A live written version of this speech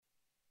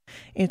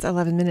It's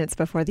 11 minutes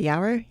before the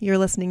hour. You're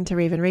listening to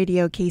Raven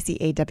Radio,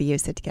 KCAW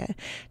Sitka.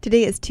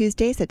 Today is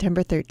Tuesday,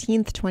 September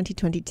 13th,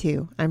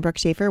 2022. I'm Brooke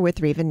Schaefer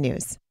with Raven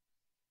News.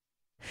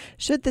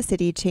 Should the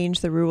city change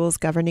the rules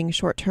governing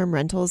short-term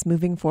rentals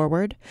moving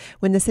forward?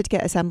 When the Sitka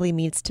Assembly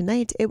meets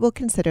tonight, it will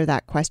consider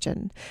that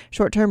question.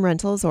 Short-term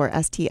rentals, or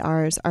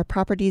STRs, are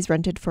properties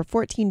rented for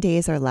 14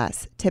 days or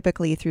less,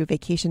 typically through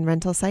vacation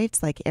rental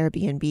sites like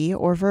Airbnb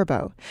or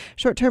Vrbo.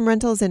 Short-term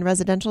rentals in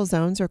residential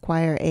zones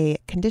require a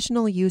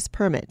conditional use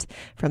permit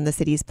from the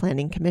city's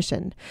planning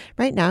commission.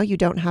 Right now, you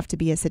don't have to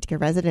be a Sitka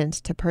resident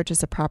to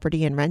purchase a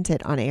property and rent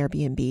it on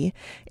Airbnb.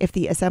 If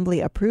the Assembly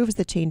approves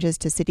the changes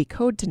to city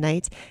code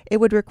tonight, it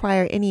would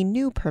require any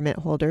new permit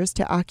holders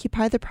to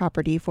occupy the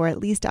property for at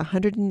least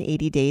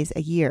 180 days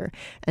a year,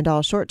 and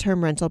all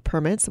short-term rental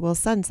permits will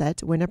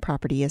sunset when a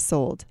property is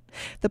sold.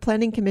 The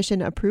Planning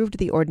Commission approved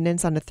the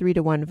ordinance on a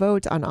 3-1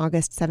 vote on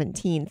August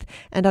 17th,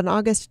 and on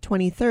August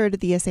 23rd,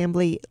 the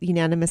Assembly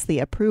unanimously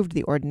approved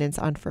the ordinance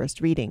on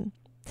first reading.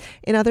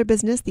 In other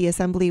business, the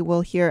Assembly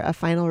will hear a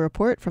final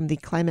report from the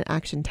Climate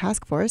Action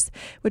Task Force,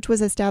 which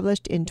was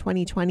established in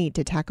 2020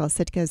 to tackle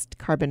Sitka's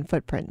carbon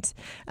footprint.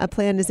 A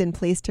plan is in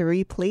place to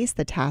replace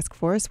the task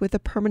force with a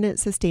permanent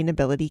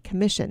Sustainability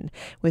Commission,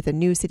 with a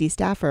new city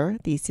staffer,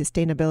 the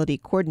Sustainability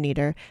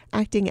Coordinator,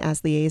 acting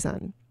as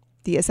liaison.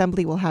 The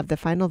Assembly will have the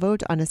final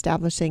vote on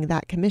establishing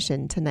that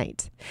commission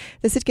tonight.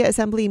 The Sitka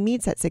Assembly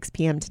meets at 6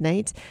 p.m.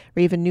 tonight.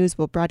 Raven News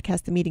will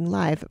broadcast the meeting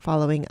live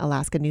following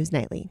Alaska News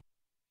Nightly.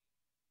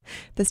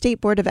 The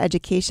State Board of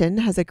Education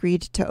has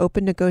agreed to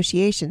open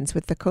negotiations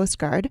with the Coast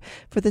Guard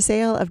for the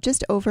sale of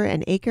just over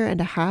 1.5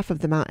 acres of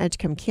the Mount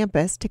Edgecombe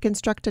campus to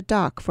construct a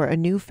dock for a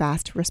new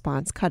fast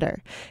response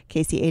cutter.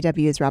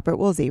 KCAW's Robert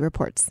Woolsey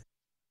reports.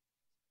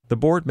 The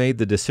board made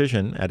the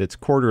decision at its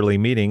quarterly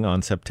meeting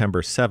on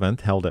September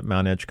 7th, held at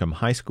Mount Edgecombe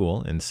High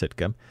School in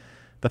Sitka.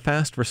 The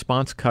fast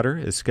response cutter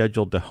is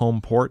scheduled to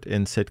home port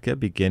in Sitka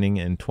beginning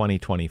in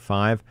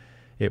 2025.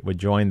 It would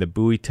join the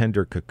buoy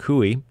tender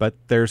Kukui, but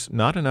there's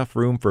not enough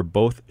room for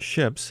both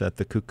ships at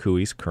the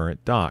Kukui's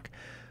current dock.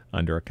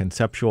 Under a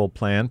conceptual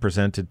plan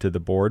presented to the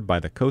board by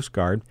the Coast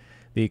Guard,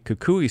 the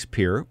Kukui's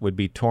pier would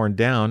be torn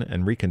down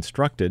and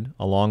reconstructed,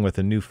 along with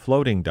a new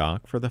floating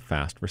dock for the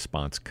fast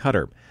response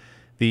cutter.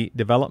 The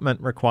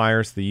development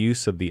requires the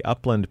use of the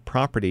upland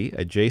property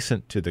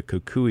adjacent to the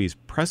Kukui's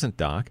present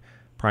dock,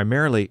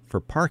 primarily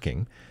for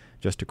parking,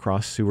 just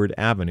across Seward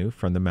Avenue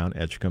from the Mount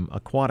Edgecombe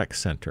Aquatic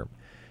Center.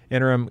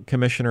 Interim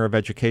Commissioner of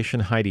Education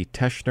Heidi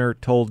Teschner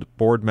told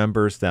board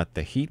members that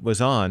the heat was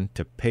on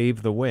to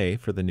pave the way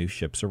for the new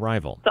ship's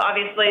arrival. So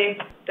obviously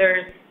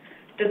there's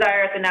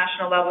desire at the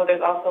national level.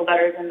 There's also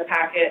letters in the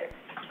packet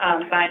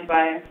signed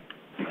by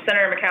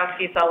Senator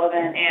Murkowski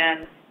Sullivan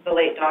and the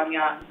late Don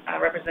Young,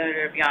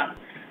 Representative Young.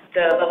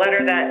 The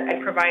letter that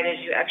I provided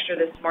you extra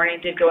this morning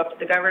did go up to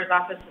the governor's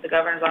office. The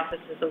governor's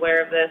office is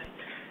aware of this.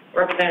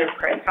 Representative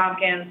Craig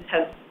Tompkins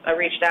has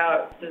reached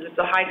out. There's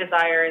a high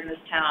desire in this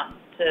town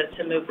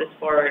to move this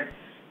forward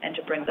and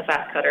to bring the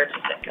fast cutter to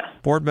Sitka.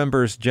 Board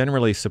members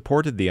generally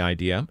supported the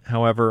idea.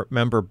 However,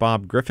 member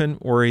Bob Griffin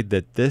worried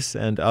that this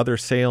and other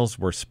sales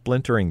were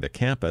splintering the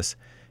campus.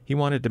 He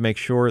wanted to make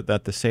sure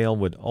that the sale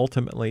would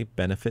ultimately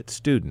benefit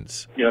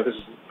students. This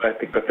is, I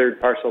think, the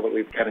third parcel that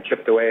we've kind of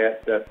chipped away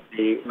at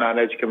the Mount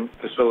Edgecombe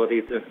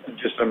facility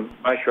just on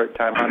my short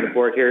time on the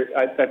board here.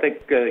 I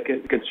think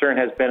concern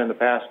has been in the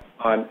past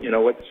on,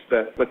 what's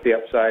the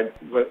upside,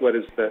 what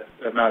is the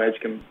Mount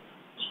Edgecombe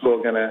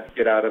school going to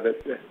get out of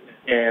it.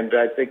 And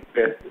I think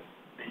that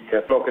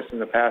the focus in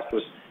the past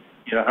was,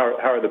 how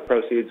are the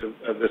proceeds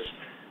of this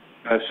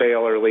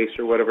sale or lease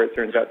or whatever it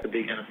turns out to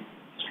be going to be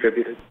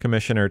distributed.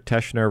 Commissioner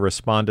Teschner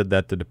responded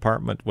that the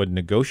department would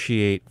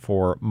negotiate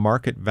for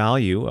market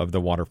value of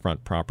the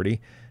waterfront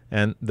property,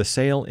 and the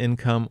sale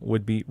income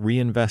would be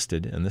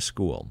reinvested in the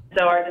school.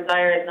 So our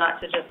desire is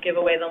not to just give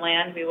away the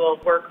land. We will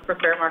work for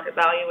fair market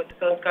value with the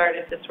Coast Guard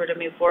if this were to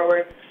move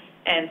forward,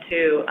 and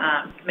to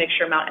make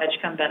sure Mount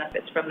Edgecombe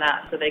benefits from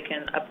that so they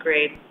can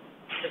upgrade.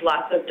 There's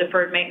lots of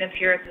deferred maintenance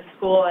here at the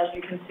school, as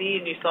you can see,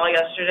 and you saw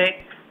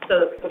yesterday,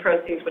 so the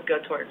proceeds would go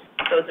towards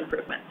those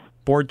improvements.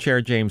 Board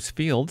Chair James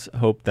Fields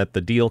hoped that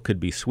the deal could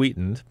be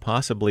sweetened,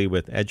 possibly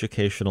with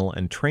educational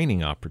and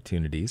training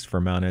opportunities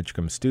for Mount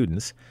Edgecombe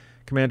students.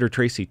 Commander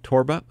Tracy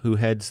Torba, who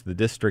heads the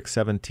District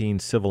 17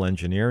 Civil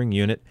Engineering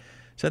Unit,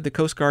 said the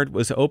Coast Guard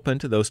was open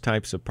to those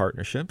types of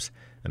partnerships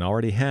and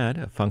already had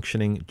a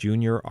functioning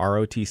junior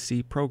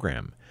ROTC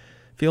program.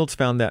 Fields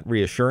found that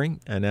reassuring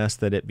and asked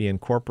that it be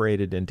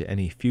incorporated into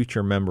any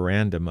future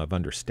memorandum of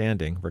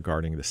understanding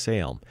regarding the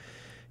sale.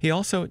 He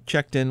also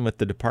checked in with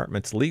the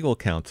department's legal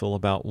counsel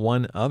about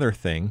one other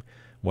thing,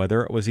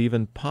 whether it was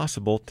even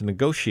possible to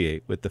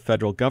negotiate with the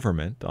federal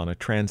government on a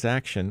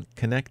transaction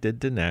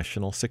connected to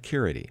national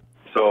security.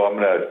 So I'm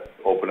going to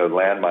open a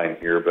landmine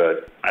here,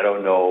 but I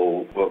don't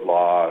know what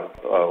law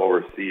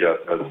oversees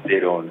a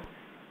state-owned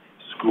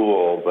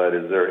school, but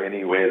is there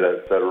any way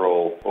that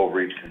federal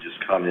overreach can just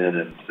come in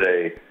and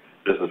say,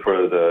 this is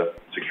for the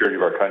security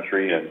of our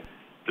country, and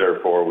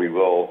Therefore, we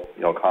will,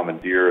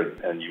 commandeer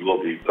and you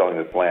will be selling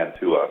this land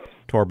to us.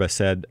 Torba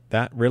said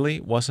that really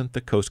wasn't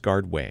the Coast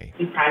Guard way.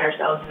 We pride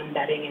ourselves in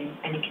embedding in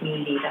any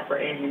community that we're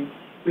in and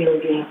really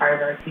being a part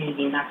of our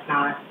community, and that's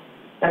not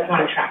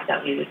a track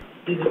that we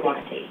would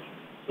want to take.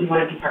 We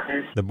want to be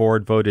partners. The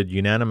board voted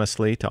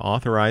unanimously to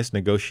authorize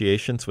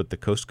negotiations with the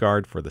Coast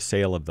Guard for the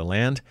sale of the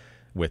land,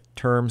 with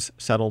terms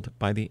settled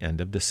by the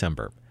end of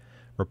December.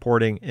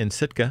 Reporting in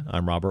Sitka,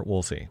 I'm Robert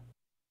Woolsey.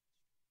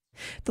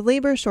 The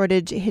labor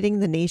shortage hitting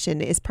the nation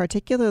is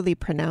particularly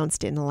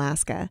pronounced in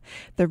Alaska.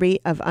 The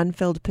rate of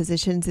unfilled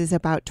positions is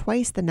about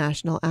twice the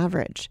national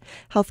average.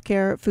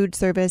 Healthcare, food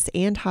service,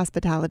 and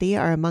hospitality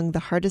are among the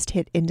hardest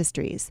hit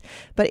industries.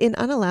 But in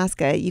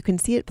Unalaska, you can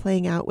see it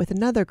playing out with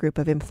another group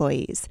of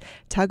employees,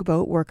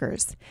 tugboat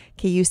workers.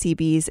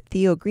 KUCB's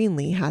Theo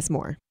Greenlee has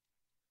more.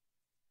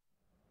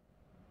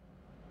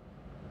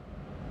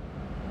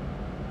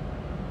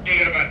 You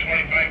get about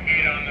 25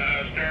 feet on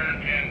the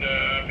stern and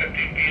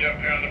 15 feet up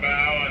here on the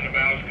bow, and the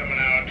bow's coming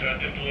out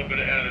just a little bit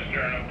ahead of the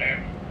stern,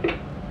 okay?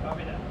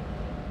 Copy that.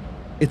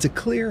 It's a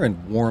clear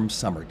and warm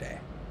summer day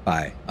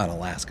by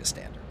Unalaska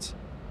standards,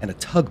 and a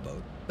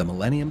tugboat, the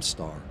Millennium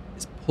Star,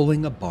 is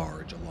pulling a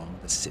barge along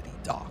the city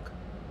dock.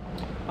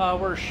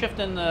 We're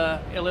shifting the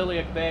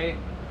Ililiak Bay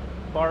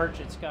barge.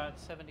 It's got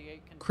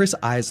 78... Chris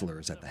Eisler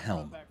is at the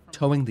helm,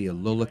 towing the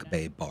Ililiak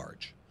Bay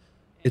barge.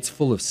 It's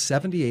full of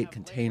 78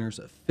 containers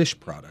of fish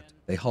product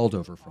they hauled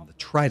over from the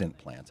Trident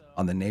plant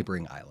on the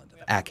neighboring island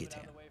of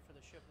Akutan.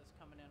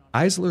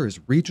 Eisler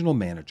is regional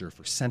manager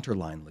for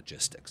Centerline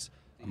Logistics,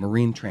 a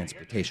marine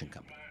transportation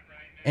company,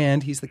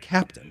 and he's the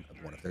captain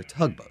of one of their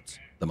tugboats,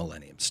 the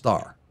Millennium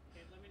Star.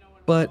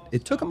 But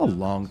it took him a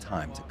long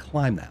time to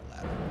climb that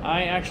ladder.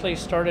 I actually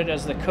started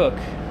as the cook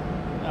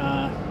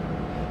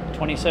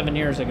 27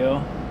 years ago,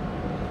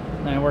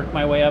 and I worked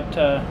my way up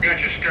to... Got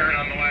your stern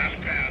on the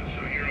last pad,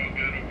 so you're all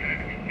good,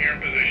 okay? You're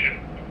in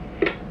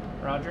position.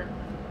 Roger.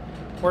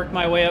 Worked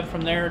my way up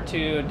from there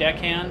to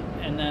deckhand,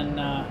 and then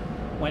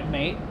went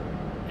mate,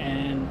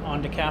 and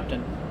on to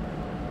captain.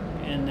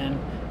 And then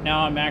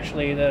now I'm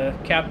actually the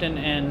captain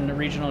and the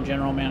regional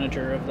general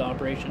manager of the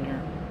operation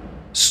here.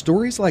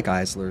 Stories like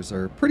Eisler's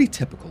are pretty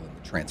typical in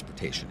the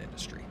transportation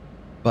industry.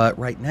 But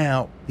right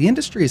now, the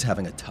industry is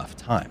having a tough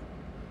time.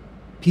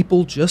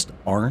 People just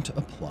aren't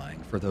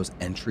applying for those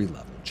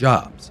entry-level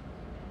jobs.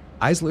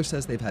 Eisler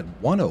says they've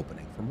had one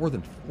opening for more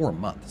than 4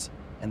 months,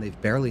 and they've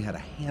barely had a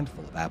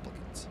handful of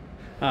applicants.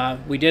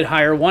 We did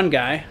hire one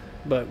guy,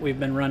 but we've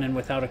been running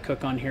without a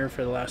cook on here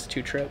for the last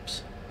 2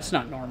 trips. It's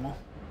not normal.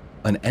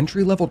 An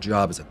entry-level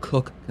job as a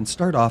cook can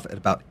start off at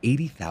about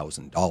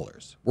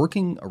 $80,000,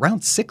 working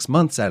around 6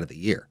 months out of the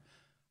year.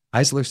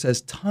 Eisler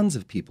says tons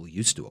of people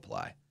used to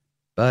apply,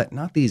 but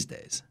not these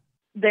days.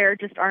 There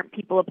just aren't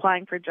people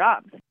applying for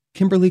jobs.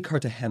 Kimberly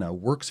Cartagena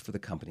works for the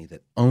company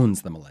that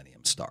owns the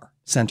Millennium Star,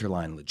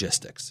 Centerline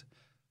Logistics.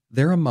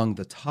 They're among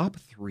the top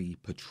 3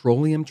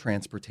 petroleum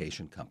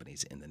transportation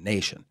companies in the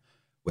nation,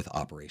 with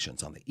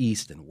operations on the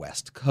east and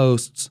west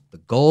coasts, the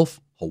Gulf,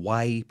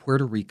 Hawaii,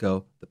 Puerto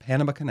Rico, the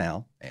Panama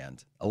Canal,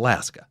 and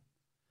Alaska.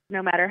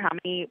 No matter how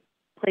many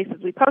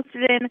places we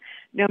posted in,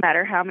 no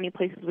matter how many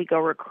places we go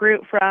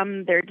recruit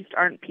from, there just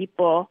aren't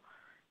people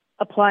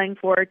applying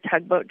for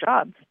tugboat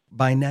jobs.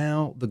 By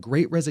now, the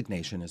Great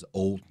Resignation is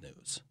old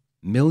news.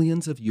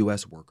 Millions of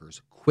U.S.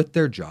 workers quit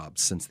their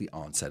jobs since the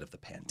onset of the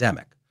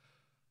pandemic.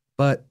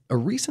 But a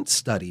recent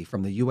study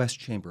from the U.S.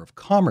 Chamber of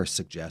Commerce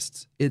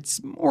suggests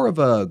it's more of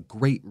a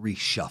great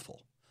reshuffle.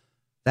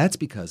 That's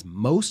because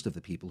most of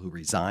the people who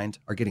resigned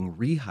are getting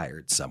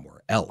rehired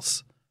somewhere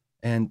else.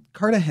 And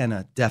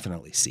Cartagena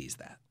definitely sees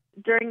that.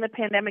 During the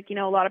pandemic,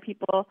 a lot of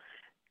people,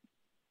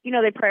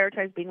 they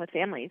prioritize being with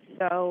families.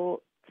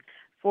 So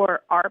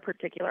for our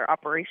particular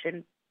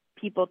operation,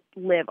 people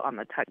live on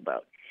the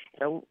tugboat.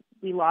 So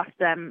we lost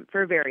them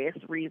for various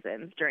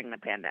reasons during the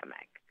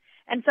pandemic.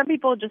 And some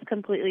people just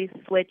completely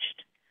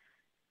switched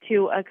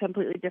to a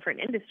completely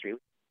different industry.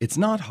 It's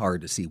not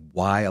hard to see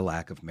why a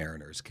lack of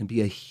mariners can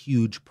be a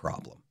huge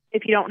problem.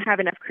 If you don't have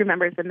enough crew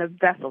members, then the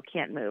vessel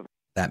can't move.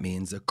 That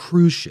means a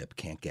cruise ship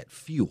can't get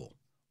fuel,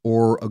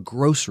 or a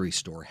grocery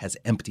store has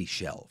empty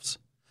shelves.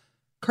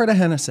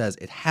 Cartagena says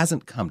it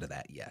hasn't come to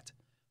that yet,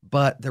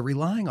 but they're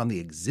relying on the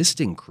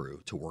existing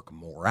crew to work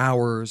more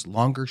hours,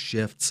 longer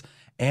shifts,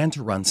 and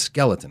to run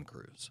skeleton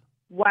crews.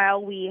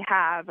 While we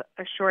have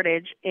a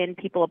shortage in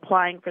people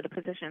applying for the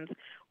positions,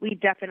 we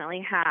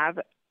definitely have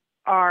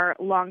our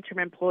long-term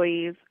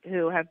employees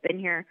who have been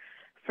here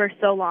for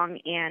so long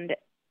and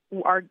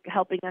are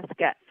helping us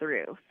get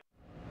through.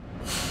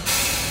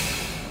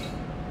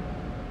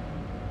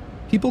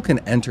 People can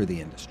enter the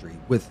industry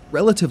with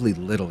relatively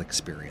little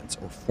experience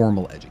or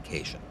formal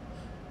education.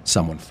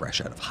 Someone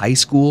fresh out of high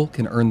school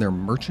can earn their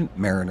merchant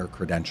mariner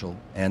credential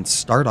and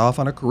start off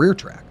on a career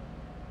track.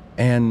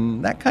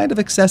 And that kind of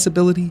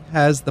accessibility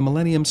has the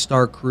Millennium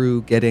Star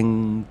crew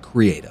getting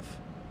creative.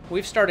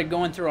 We've started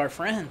going through our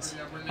friends.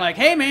 Like,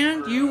 hey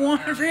man, you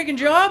want a freaking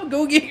job?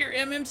 Go get your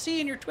MMC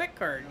and your TWIC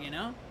card,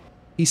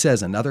 He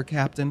says another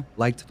captain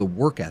liked the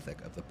work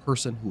ethic of the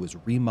person who was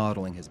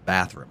remodeling his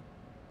bathroom.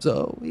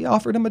 So he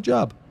offered him a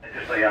job.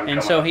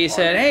 And so he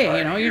said,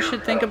 hey, you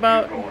should think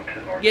about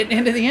getting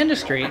into the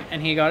industry.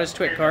 And he got his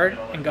TWIC card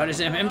and got his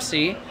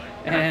MMC,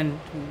 and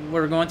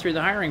we're going through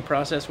the hiring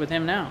process with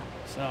him now.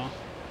 So,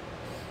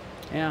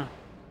 yeah.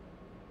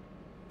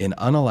 In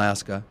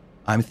Unalaska,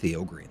 I'm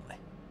Theo Greenley.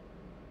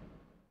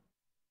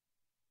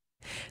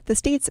 The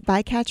state's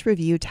Bycatch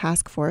Review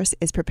Task Force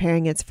is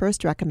preparing its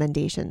first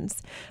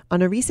recommendations.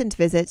 On a recent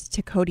visit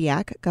to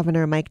Kodiak,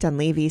 Governor Mike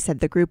Dunleavy said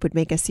the group would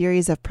make a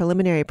series of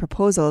preliminary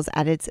proposals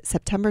at its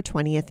September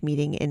 20th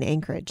meeting in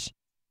Anchorage.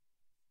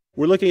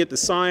 We're looking at the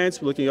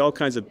science, we're looking at all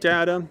kinds of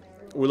data,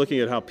 we're looking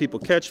at how people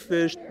catch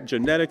fish,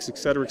 genetics, et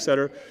cetera, et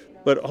cetera.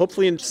 But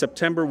hopefully in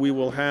September we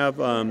will have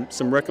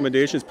some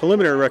recommendations,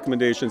 preliminary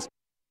recommendations.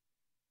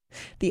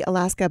 The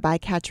Alaska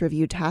Bycatch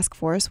Review Task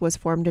Force was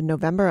formed in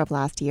November of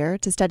last year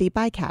to study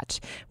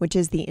bycatch, which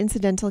is the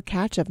incidental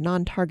catch of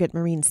non-target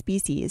marine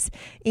species,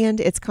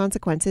 and its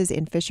consequences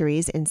in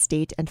fisheries in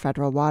state and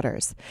federal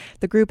waters.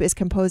 The group is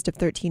composed of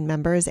 13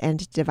 members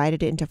and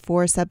divided into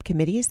 4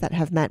 subcommittees that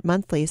have met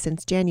monthly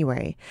since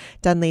January.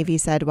 Dunleavy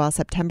said while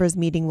September's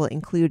meeting will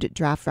include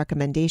draft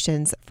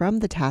recommendations from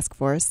the task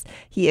force,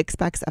 he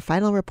expects a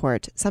final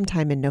report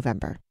sometime in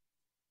November.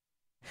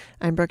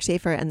 I'm Brooke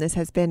Schaefer, and this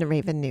has been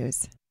Raven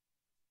News.